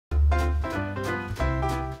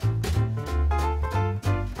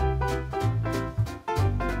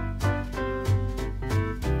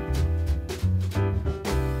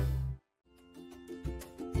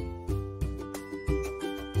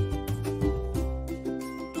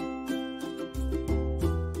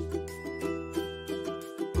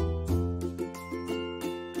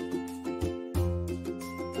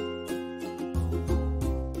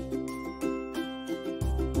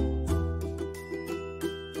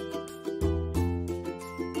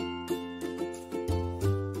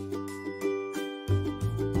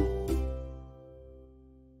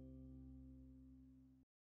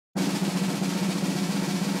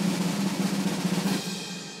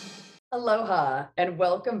Aloha and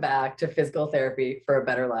welcome back to Physical Therapy for a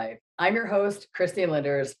Better Life. I'm your host, Christine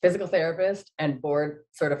Lynders, physical therapist and board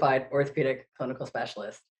certified orthopedic clinical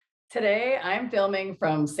specialist. Today, I'm filming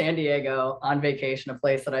from San Diego on vacation, a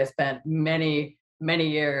place that I spent many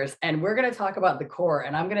years, and we're going to talk about the core.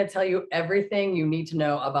 And I'm going to tell you everything you need to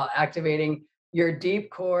know about activating your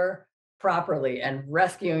deep core properly and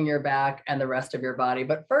rescuing your back and the rest of your body.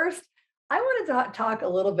 But first, I want to talk a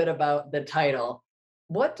little bit about the title.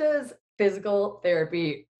 What does physical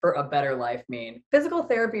therapy for a better life mean? Physical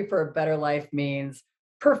therapy for a better life means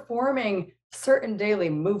performing certain daily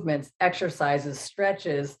movements, exercises,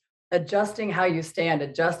 stretches, adjusting how you stand,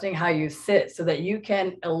 adjusting how you sit so that you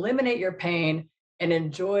can eliminate your pain and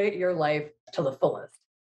enjoy your life to the fullest.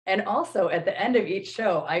 And also at the end of each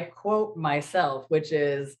show, I quote myself, which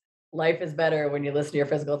is, life is better when you listen to your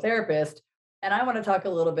physical therapist. And I want to talk a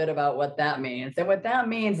little bit about what that means. And what that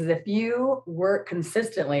means is if you work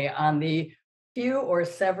consistently on the few or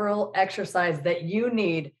several exercises that you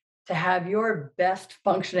need to have your best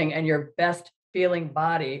functioning and your best feeling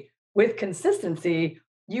body with consistency,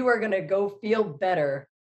 you are going to go feel better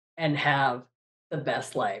and have the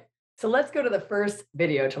best life. So let's go to the first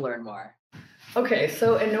video to learn more. Okay,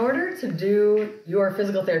 so in order to do your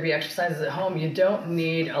physical therapy exercises at home, you don't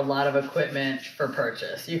need a lot of equipment for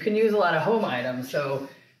purchase. You can use a lot of home items. So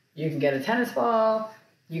you can get a tennis ball,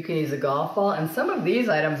 you can use a golf ball, and some of these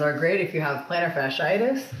items are great if you have plantar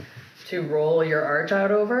fasciitis to roll your arch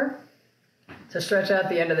out over, to stretch out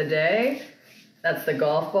the end of the day. That's the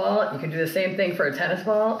golf ball. You can do the same thing for a tennis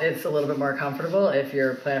ball. It's a little bit more comfortable if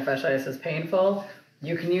your plantar fasciitis is painful.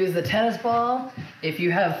 You can use the tennis ball. If you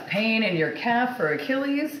have pain in your calf or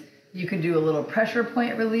Achilles, you can do a little pressure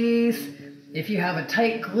point release. If you have a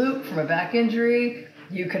tight glute from a back injury,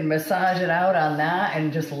 you can massage it out on that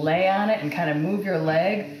and just lay on it and kind of move your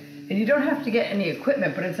leg. And you don't have to get any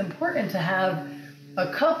equipment, but it's important to have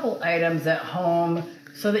a couple items at home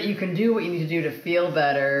so that you can do what you need to do to feel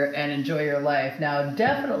better and enjoy your life. Now,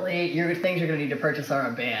 definitely, your things you're going to need to purchase are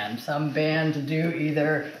a band. Some band to do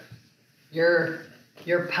either your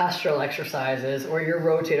postural exercises or your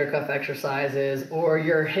rotator cuff exercises or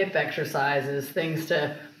your hip exercises, things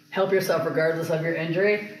to help yourself regardless of your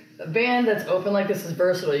injury. A band that's open like this is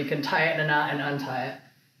versatile. You can tie it in a knot and untie it.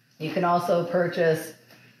 You can also purchase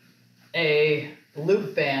a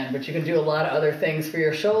loop band, but you can do a lot of other things for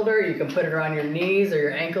your shoulder. You can put it around your knees or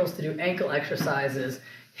your ankles to do ankle exercises,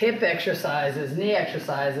 hip exercises, knee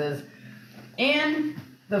exercises, and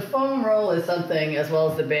the foam roll is something, as well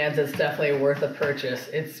as the bands, that's definitely worth a purchase.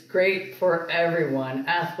 It's great for everyone,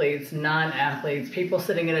 athletes, non-athletes, people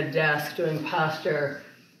sitting at a desk doing posture,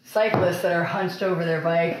 cyclists that are hunched over their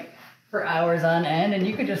bike for hours on end, and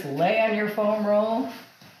you could just lay on your foam roll.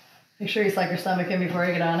 Make sure you slide your stomach in before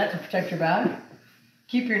you get on it to protect your back.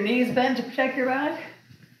 Keep your knees bent to protect your back.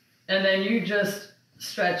 And then you just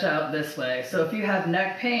stretch out this way. So if you have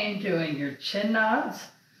neck pain, doing your chin knots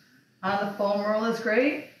on the foam roll is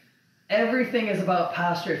great. Everything is about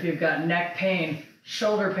posture. If you've got neck pain,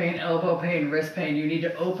 shoulder pain, elbow pain, wrist pain, you need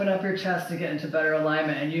to open up your chest to get into better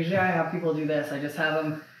alignment. And usually I have people do this. I just have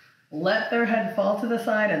them let their head fall to the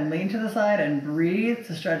side and lean to the side and breathe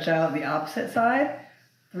to stretch out the opposite side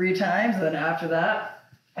 3 times. And then after that,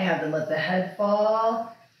 I have them let the head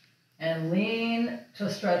fall and lean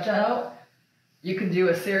to stretch out. You can do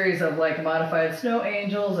a series of like modified snow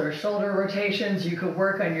angels or shoulder rotations. You could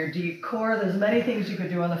work on your deep core. There's many things you could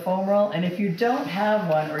do on the foam roll. And if you don't have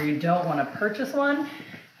one or you don't want to purchase one,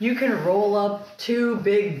 you can roll up 2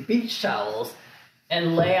 big beach towels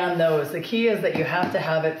and lay on those. The key is that you have to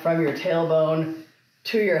have it from your tailbone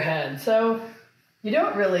to your head. So you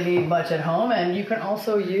don't really need much at home. And you can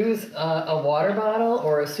also use a water bottle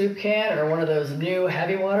or a soup can or one of those new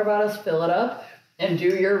heavy water bottles, fill it up, and do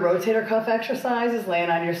your rotator cuff exercises,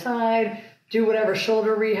 laying on your side, do whatever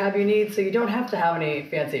shoulder rehab you need, so you don't have to have any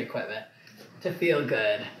fancy equipment to feel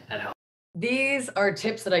good at home. These are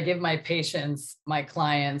tips that I give my patients, my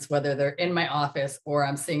clients, whether they're in my office or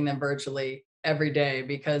I'm seeing them virtually every day,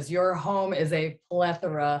 because your home is a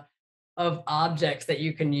plethora of objects that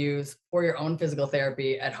you can use for your own physical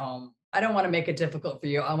therapy at home. I don't want to make it difficult for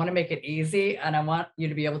you. I want to make it easy, and I want you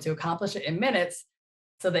to be able to accomplish it in minutes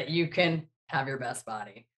so that you can have your best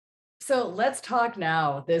body. So let's talk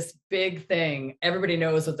now, this big thing. Everybody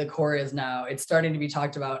knows what the core is now. It's starting to be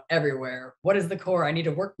talked about everywhere. What is the core? I need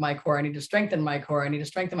to work my core. I need to strengthen my core. I need to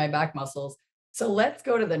strengthen my back muscles. So let's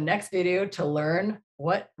go to the next video to learn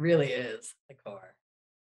what really is the core.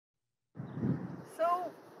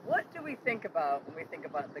 So what do we think about when we think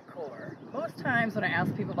about the core? Most times when I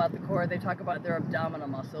ask people about the core, they talk about their abdominal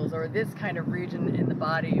muscles or this kind of region in the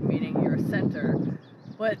body, meaning your center.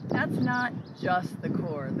 But that's not just the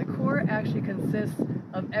core. The core actually consists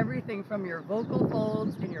of everything from your vocal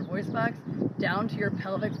folds in your voice box down to your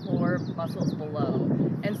pelvic floor muscles below.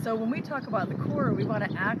 And so when we talk about the core, we want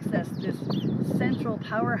to access this central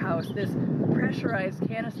powerhouse, this pressurized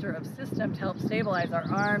canister of system to help stabilize our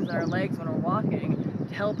arms and our legs when we're walking,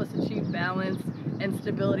 to help us achieve balance and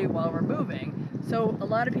stability while we're moving. So a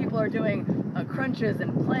lot of people are doing crunches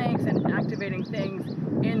and planks and activating things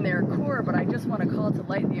in their core, but I just want to call to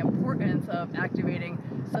light the importance of activating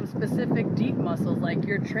some specific deep muscles like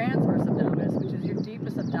your transverse abdominis, which is your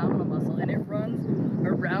deepest abdominal muscle, and it runs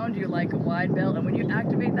around you like a wide belt. And when you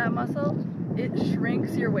activate that muscle, it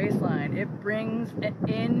shrinks your waistline. It brings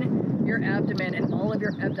in your abdomen and all of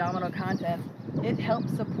your abdominal contents. It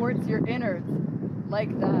helps supports your innards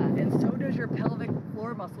like that. And so does your pelvic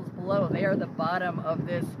floor muscles below. They are the bottom of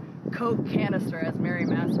this Coke canister, as Mary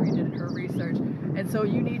Massery did in her research. And so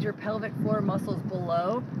you need your pelvic floor muscles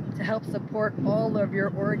below to help support all of your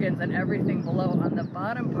organs and everything below on the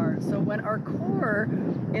bottom part. So when our core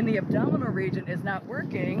in the abdominal region is not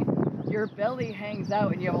working, your belly hangs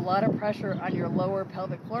out and you have a lot of pressure on your lower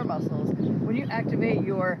pelvic floor muscles. When you activate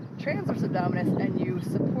your transverse abdominis and you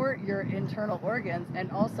support your internal organs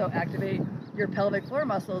and also activate your pelvic floor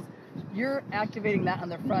muscles, you're activating that on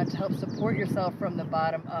the front to help support yourself from the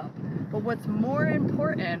bottom up. But what's more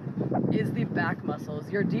important is the back muscles.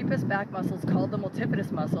 Your deepest back muscles, called the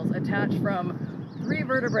multifidus muscles, attach from 3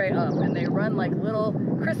 vertebrae up, and they run like little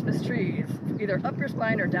Christmas trees, either up your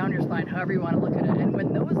spine or down your spine, however you want to look at it. And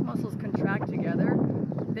when those muscles contract together,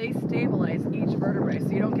 they stabilize each vertebrae, so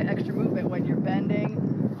you don't get extra movement when you're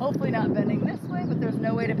bending. Hopefully not bending this way, but there's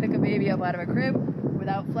no way to pick a baby up out of a crib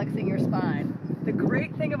without flexing your spine. The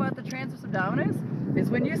great thing about the transverse abdominis is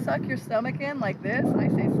when you suck your stomach in like this, I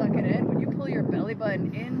say suck it in, when you pull your belly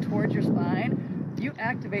button in towards your spine, you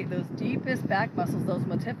activate those deepest back muscles, those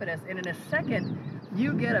multifidus, and in a second,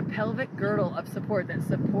 you get a pelvic girdle of support that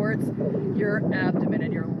supports your abdomen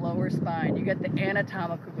and your lower spine. You get the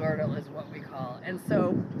anatomical girdle is what we call it. And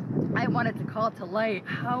so I wanted to call to light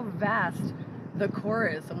how vast the core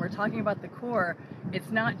is. So when we're talking about the core, it's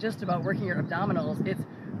not just about working your abdominals, it's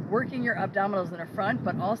working your abdominals in the front,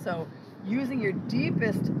 but also using your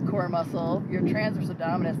deepest core muscle, your transverse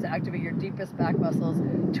abdominis, to activate your deepest back muscles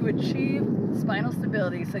to achieve spinal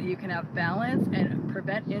stability so you can have balance and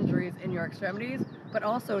prevent injuries in your extremities, but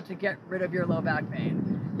also to get rid of your low back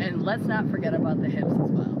pain. And let's not forget about the hips as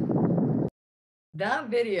well. That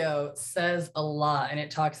video says a lot, and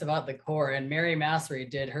it talks about the core. And Mary Massery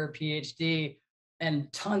did her PhD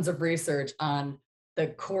and tons of research on the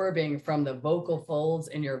core being from the vocal folds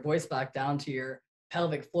in your voice box down to your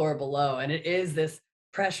pelvic floor below. And it is this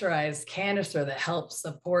pressurized canister that helps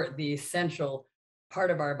support the central part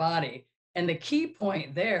of our body. And the key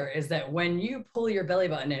point there is that when you pull your belly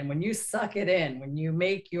button in, when you suck it in, when you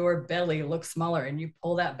make your belly look smaller and you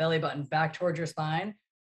pull that belly button back towards your spine,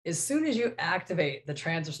 as soon as you activate the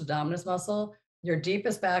transverse abdominis muscle, your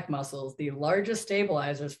deepest back muscles, the largest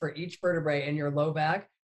stabilizers for each vertebrae in your low back,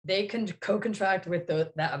 they can co-contract with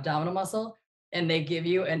that abdominal muscle, and they give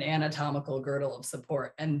you an anatomical girdle of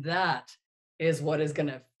support. And that is what is going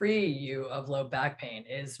to free you of low back pain,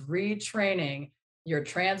 is retraining your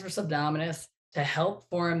transverse abdominis to help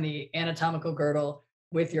form the anatomical girdle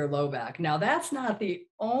with your low back. Now, that's not the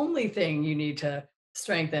only thing you need to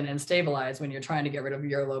strengthen and stabilize when you're trying to get rid of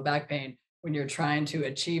your low back pain, when you're trying to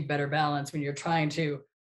achieve better balance, when you're trying to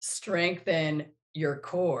strengthen your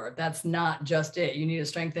core. That's not just it. You need to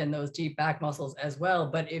strengthen those deep back muscles as well.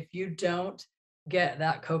 But if you don't get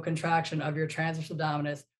that co-contraction of your transverse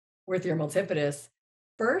abdominis with your multifidus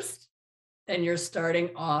first, then you're starting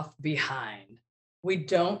off behind. We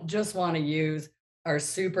don't just want to use our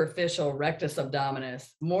superficial rectus abdominis,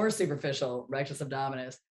 more superficial rectus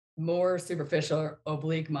abdominis, more superficial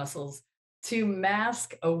oblique muscles to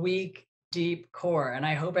mask a weak, deep core. And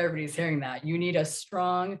I hope everybody's hearing that. You need a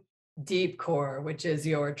strong, deep core, which is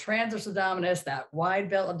your transverse abdominis, that wide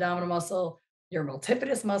belt abdominal muscle, your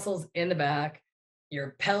multifidus muscles in the back,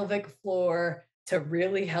 your pelvic floor, to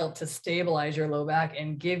really help to stabilize your low back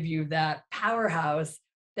and give you that powerhouse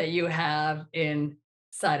that you have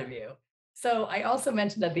inside of you. So I also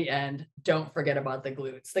mentioned at the end, don't forget about the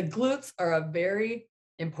glutes. The glutes are a very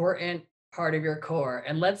important part of your core.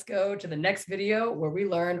 And let's go to the next video where we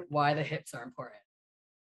learn why the hips are important.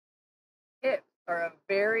 Hips are a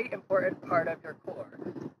very important part of your core.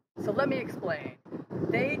 So let me explain.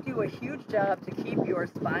 They do a huge job to keep your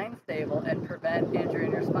spine stable and prevent injury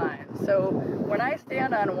in your spine. So when I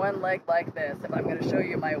stand on one leg like this, if I'm going to show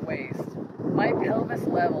you my waist, my pelvis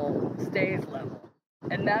level stays level.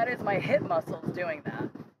 And that is my hip muscles doing that.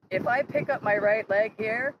 if I pick up my right leg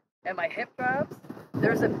here and my hip drops,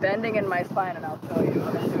 there's a bending in my spine, and I'll show you.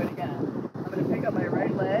 I'm going to do it again. I'm going to pick up my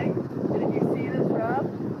right leg, and if you see this drop,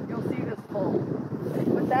 you'll see this fold.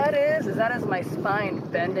 What that is my spine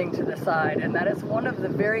bending to the side, and that is one of the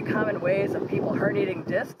very common ways of people herniating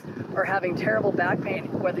discs or having terrible back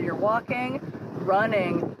pain, whether you're walking,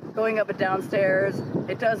 running, going up and down stairs.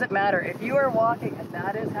 It doesn't matter. If you are walking and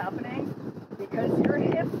that is happening, because your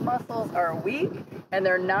hip muscles are weak and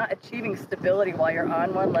they're not achieving stability while you're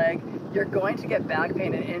on one leg, you're going to get back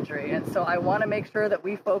pain and injury. And so I want to make sure that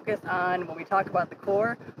we focus on, when we talk about the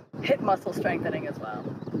core, hip muscle strengthening as well.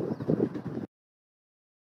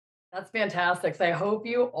 That's fantastic. So I hope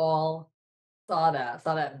you all saw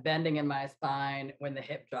that bending in my spine when the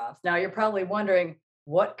hip drops. Now you're probably wondering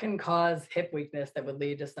what can cause hip weakness that would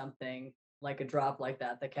lead to something like a drop like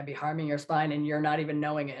that can be harming your spine, and you're not even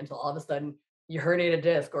knowing it until all of a sudden you herniate a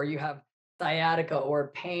disc, or you have sciatica or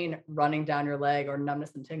pain running down your leg, or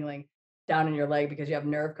numbness and tingling down in your leg because you have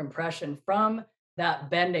nerve compression from that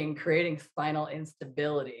bending, creating spinal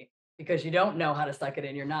instability because you don't know how to suck it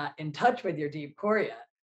in. You're not in touch with your deep core yet.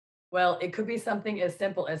 Well, it could be something as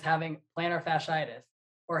simple as having plantar fasciitis,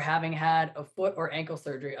 or having had a foot or ankle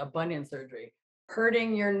surgery, a bunion surgery,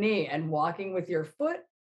 hurting your knee and walking with your foot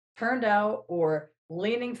turned out or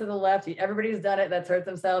leaning to the left. Everybody's done it that's hurt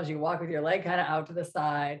themselves. You walk with your leg kind of out to the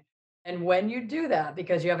side. And when you do that,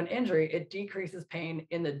 because you have an injury, it decreases pain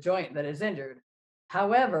in the joint that is injured.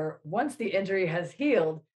 However, once the injury has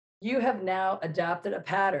healed, you have now adopted a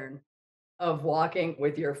pattern of walking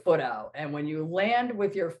with your foot out. And when you land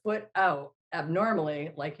with your foot out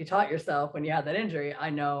abnormally, like you taught yourself when you had that injury, I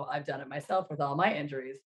know I've done it myself with all my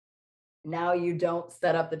injuries. Now you don't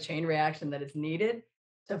set up the chain reaction that is needed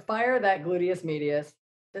to fire that gluteus medius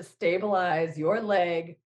to stabilize your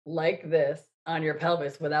leg like this on your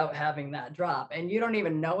pelvis without having that drop. And you don't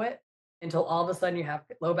even know it until all of a sudden you have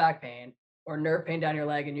low back pain or nerve pain down your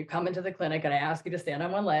leg, and you come into the clinic and I ask you to stand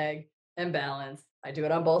on one leg and balance. I do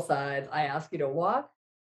it on both sides. I ask you to walk,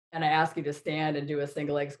 and I ask you to stand and do a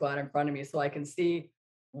single leg squat in front of me so I can see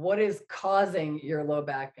what is causing your low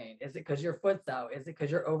back pain. Is it because your foot's out? Is it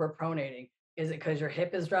because you're overpronating? Is it because your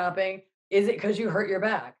hip is dropping? Is it because you hurt your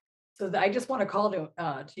back? So I just want to call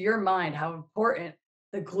to your mind how important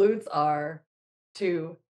the glutes are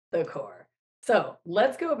to the core. So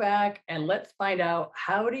let's go back and let's find out,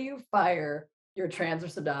 how do you fire your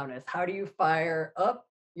transverse abdominis? How do you fire up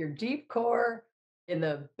your deep core in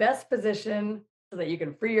the best position so that you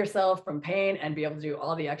can free yourself from pain and be able to do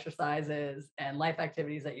all the exercises and life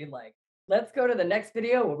activities that you'd like? Let's go to the next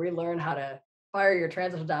video where we learn how to fire your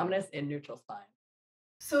transverse abdominis in neutral spine.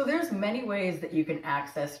 So there's many ways that you can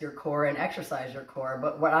access your core and exercise your core,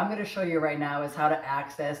 but what I'm going to show you right now is how to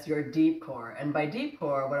access your deep core. And by deep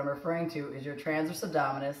core, what I'm referring to is your transverse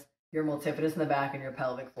abdominis, your multifidus in the back, and your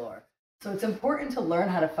pelvic floor. So it's important to learn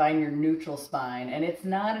how to find your neutral spine, and it's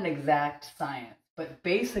not an exact science, but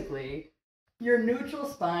basically your neutral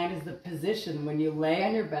spine is the position when you lay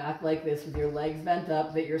on your back like this with your legs bent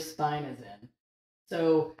up that your spine is in.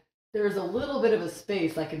 So there's a little bit of a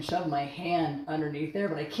space. I can shove my hand underneath there,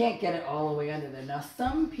 but I can't get it all the way under there. Now,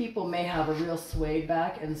 some people may have a real swayed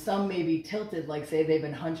back, and some may be tilted, like say they've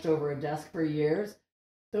been hunched over a desk for years.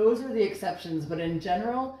 Those are the exceptions, but in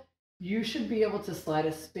general, you should be able to slide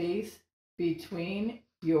a space between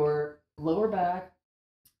your lower back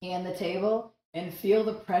and the table and feel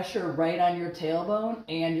the pressure right on your tailbone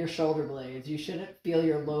and your shoulder blades. You shouldn't feel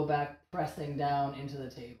your low back pressing down into the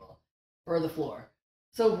table or the floor.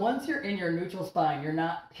 So once you're in your neutral spine, you're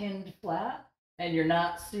not pinned flat and you're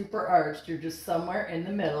not super arched. You're just somewhere in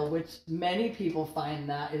the middle, which many people find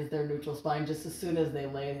that is their neutral spine just as soon as they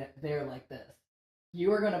lay there like this.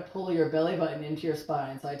 You are going to pull your belly button into your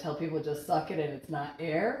spine. So I tell people just suck it in. It's not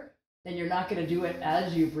air. And you're not going to do it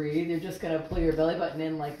as you breathe. You're just going to pull your belly button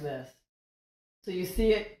in like this. So you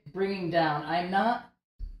see it bringing down. I'm not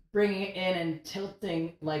bringing it in and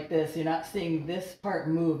tilting like this. You're not seeing this part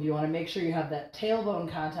move. You want to make sure you have that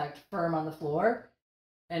tailbone contact firm on the floor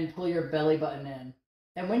and pull your belly button in.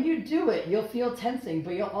 And when you do it, you'll feel tensing,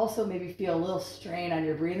 but you'll also maybe feel a little strain on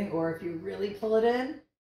your breathing, or if you really pull it in,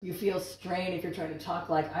 you feel strain if you're trying to talk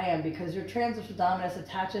like I am, because your transverse abdominis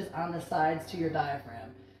attaches on the sides to your diaphragm.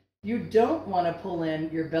 You don't want to pull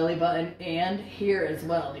in your belly button and here as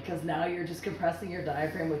well, because now you're just compressing your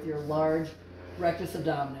diaphragm with your large rectus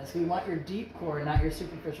abdominis. We want your deep core, not your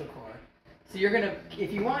superficial core. So you're going to,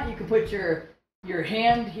 if you want, you can put your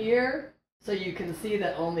hand here so you can see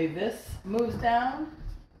that only this moves down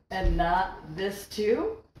and not this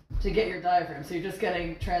too, to get your diaphragm. So you're just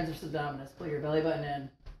getting transverse abdominis. Pull your belly button in,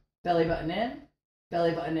 belly button in,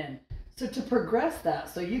 belly button in. So to progress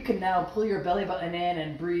that, so you can now pull your belly button in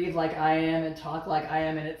and breathe like I am and talk like I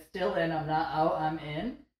am, and it's still in, I'm not out, I'm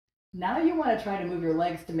in. Now you want to try to move your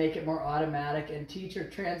legs to make it more automatic and teach your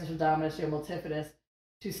transverse abdominis, your multifidus,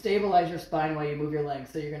 to stabilize your spine while you move your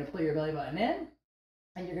legs. So you're going to pull your belly button in,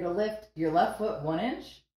 and you're going to lift your left foot 1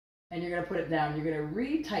 inch, and you're going to put it down. You're going to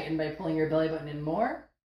re-tighten by pulling your belly button in more,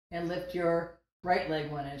 and lift your right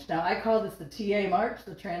leg 1 inch. Now I call this the TA march,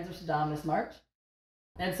 the transverse abdominis march.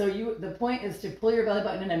 And so the point is to pull your belly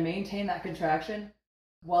button in and maintain that contraction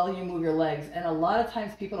while you move your legs. And a lot of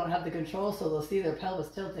times people don't have the control, so they'll see their pelvis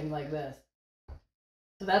tilting like this.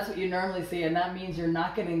 So that's what you normally see, and that means you're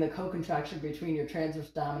not getting the co-contraction between your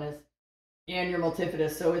transverse abdominis and your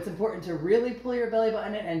multifidus. So it's important to really pull your belly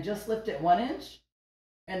button in and just lift it 1 inch,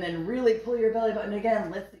 and then really pull your belly button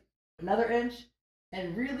again, lift another inch,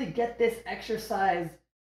 and really get this exercise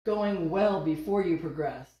going well before you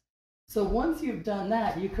progress. So once you've done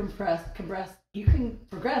that, you can progress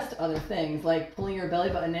to other things like pulling your belly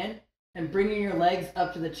button in and bringing your legs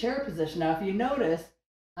up to the chair position. Now, if you notice,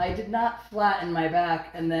 I did not flatten my back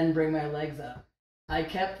and then bring my legs up. I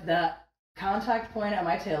kept that contact point at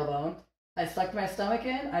my tailbone. I sucked my stomach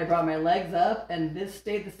in, I brought my legs up, and this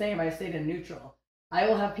stayed the same. I stayed in neutral. I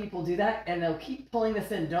will have people do that, and they'll keep pulling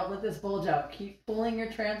this in. Don't let this bulge out. Keep pulling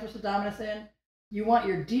your transverse abdominis in. You want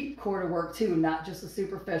your deep core to work too, not just the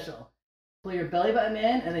superficial. Pull your belly button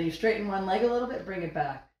in, and then you straighten one leg a little bit, bring it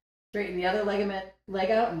back. Straighten the other leg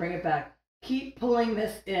out and bring it back. Keep pulling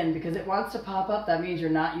this in because it wants to pop up. That means you're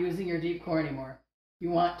not using your deep core anymore. You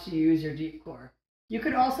want to use your deep core. You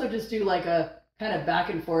could also just do like a kind of back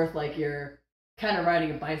and forth, like you're kind of riding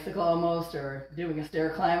a bicycle almost, or doing a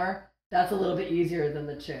stair climber. That's a little bit easier than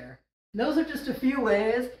the chair. And those are just a few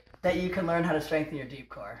ways that you can learn how to strengthen your deep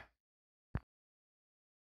core.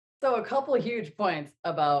 So a couple of huge points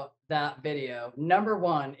about that video. Number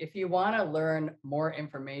one, if you want to learn more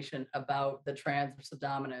information about the transverse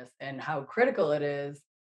abdominis and how critical it is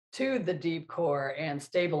to the deep core and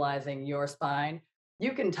stabilizing your spine,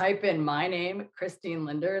 you can type in my name, Christine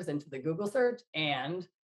Lynders, into the Google search, and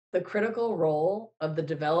the critical role of the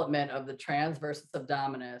development of the transverse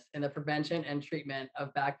abdominis in the prevention and treatment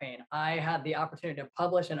of back pain. I had the opportunity to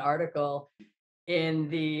publish an article in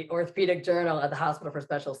the orthopedic journal at the Hospital for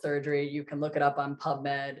Special Surgery. You can look it up on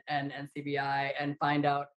PubMed and NCBI and find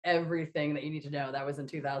out everything that you need to know. That was in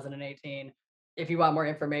 2018. If you want more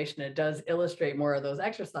information, it does illustrate more of those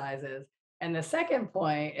exercises. And the second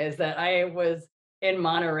point is that I was in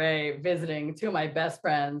Monterey visiting two of my best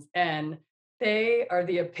friends, and they are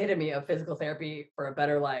the epitome of physical therapy for a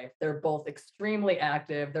better life. They're both extremely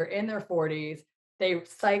active. They're in their 40s. They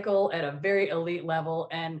cycle at a very elite level,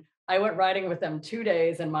 and I went riding with them 2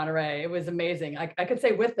 days in Monterey. It was amazing. I could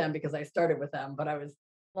say with them because I started with them, but I was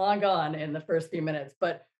long gone in the first few minutes.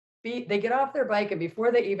 But they get off their bike, and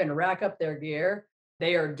before they even rack up their gear,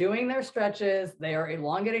 they are doing their stretches, they are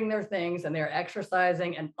elongating their things, and they're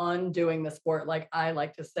exercising and undoing the sport, like I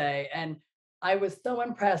like to say. And I was so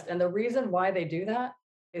impressed. And the reason why they do that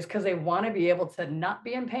is because they want to be able to not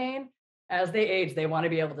be in pain as they age. They want to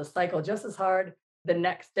be able to cycle just as hard the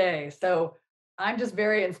next day. So I'm just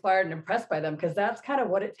very inspired and impressed by them because that's kind of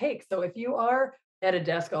what it takes. So if you are at a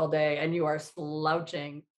desk all day and you are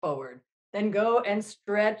slouching forward, then go and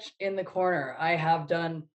stretch in the corner. I have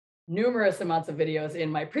done numerous amounts of videos in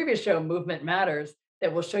my previous show, Movement Matters,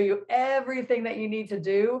 that will show you everything that you need to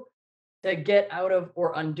do to get out of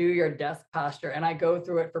or undo your desk posture. And I go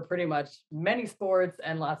through it for pretty much many sports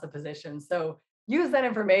and lots of positions. So use that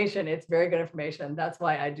information. It's very good information. That's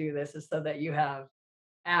why I do this, is so that you have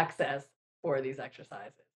access for these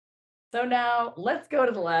exercises. So now let's go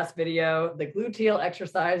to the last video, the gluteal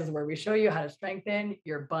exercises, where we show you how to strengthen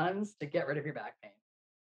your buns to get rid of your back pain.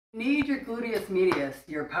 You need your gluteus medius,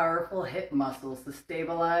 your powerful hip muscles, to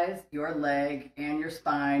stabilize your leg and your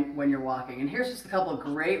spine when you're walking. And here's just a couple of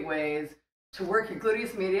great ways to work your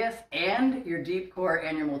gluteus medius and your deep core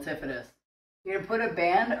and your multifidus. You're going to put a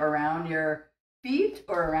band around your feet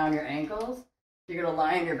or around your ankles. You're going to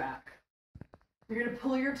lie on your back. You're going to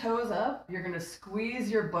pull your toes up. You're going to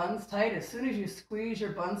squeeze your buns tight. As soon as you squeeze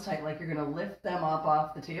your buns tight, like you're going to lift them up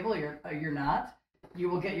off the table, you're not. You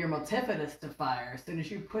will get your multifidus to fire. As soon as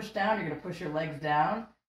you push down, you're going to push your legs down,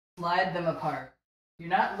 slide them apart. You're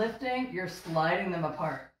not lifting, you're sliding them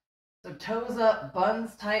apart. So toes up,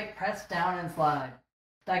 buns tight, press down and slide.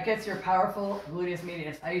 That gets your powerful gluteus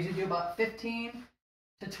medius. I usually do about 15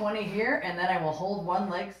 to 20 here, and then I will hold one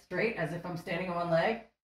leg straight as if I'm standing on one leg.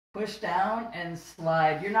 Push down and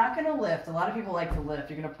slide. You're not going to lift. A lot of people like to lift.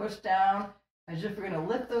 You're going to push down as if you're going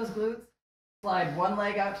to lift those glutes. Slide one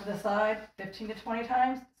leg out to the side 15 to 20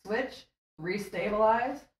 times. Switch.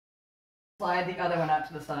 Restabilize. slide the other one out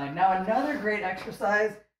to the side. Now another great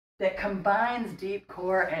exercise that combines deep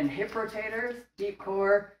core and hip rotators, deep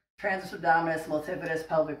core, transverse abdominis, multifidus,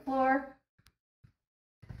 pelvic floor,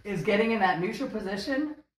 is getting in that neutral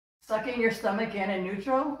position, sucking your stomach in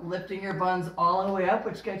neutral, lifting your buns all the way up,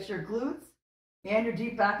 which gets your glutes and your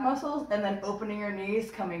deep back muscles, and then opening your knees,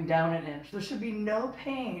 coming down an inch. There should be no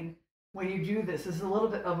pain when you do this. This is a little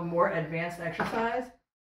bit of a more advanced exercise,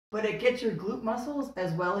 but it gets your glute muscles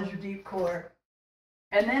as well as your deep core.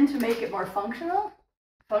 And then to make it more functional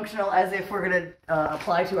as if we're going to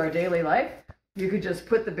apply to our daily life, you could just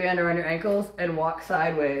put the band around your ankles and walk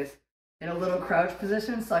sideways in a little crouch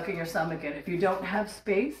position, sucking your stomach in. If you don't have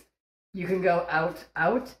space, you can go out,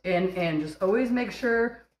 out, in. Just always make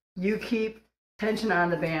sure you keep tension on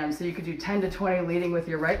the band. So you could do 10 to 20 leading with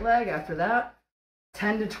your right leg. After that,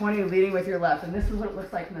 10 to 20 leading with your left. And this is what it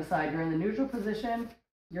looks like from the side. You're in the neutral position,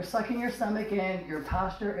 you're sucking your stomach in, your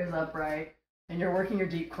posture is upright, and you're working your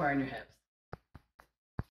deep core and your hips.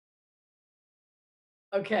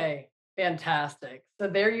 Okay, fantastic. So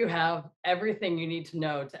there you have everything you need to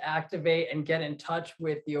know to activate and get in touch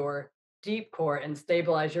with your deep core and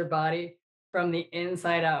stabilize your body from the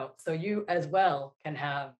inside out, so you as well can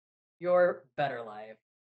have your better life.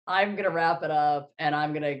 I'm going to wrap it up, and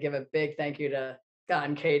I'm going to give a big thank you to Scott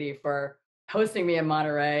and Katie for hosting me in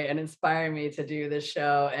Monterey and inspiring me to do this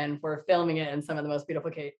show, and for filming it in some of the most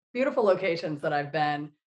beautiful locations that I've been,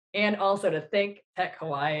 and also to ThinkTech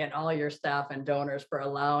Hawaii and all your staff and donors for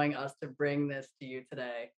allowing us to bring this to you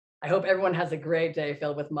today. I hope everyone has a great day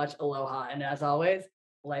filled with much aloha, and as always,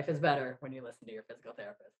 life is better when you listen to your physical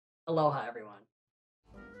therapist. Aloha, everyone.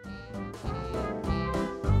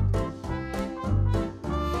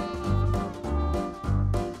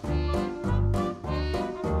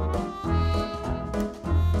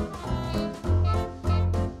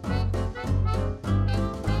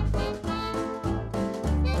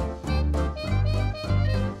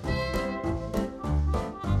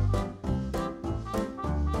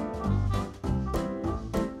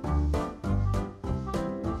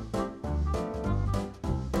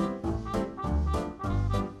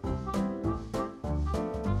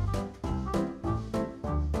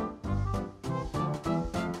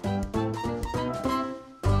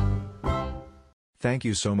 Thank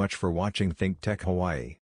you so much for watching ThinkTech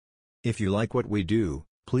Hawaii. If you like what we do,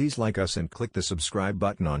 please like us and click the subscribe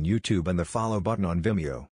button on YouTube and the follow button on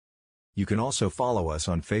Vimeo. You can also follow us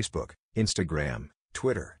on Facebook, Instagram,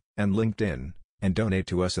 Twitter, and LinkedIn, and donate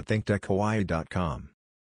to us at thinktechhawaii.com.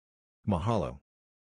 Mahalo.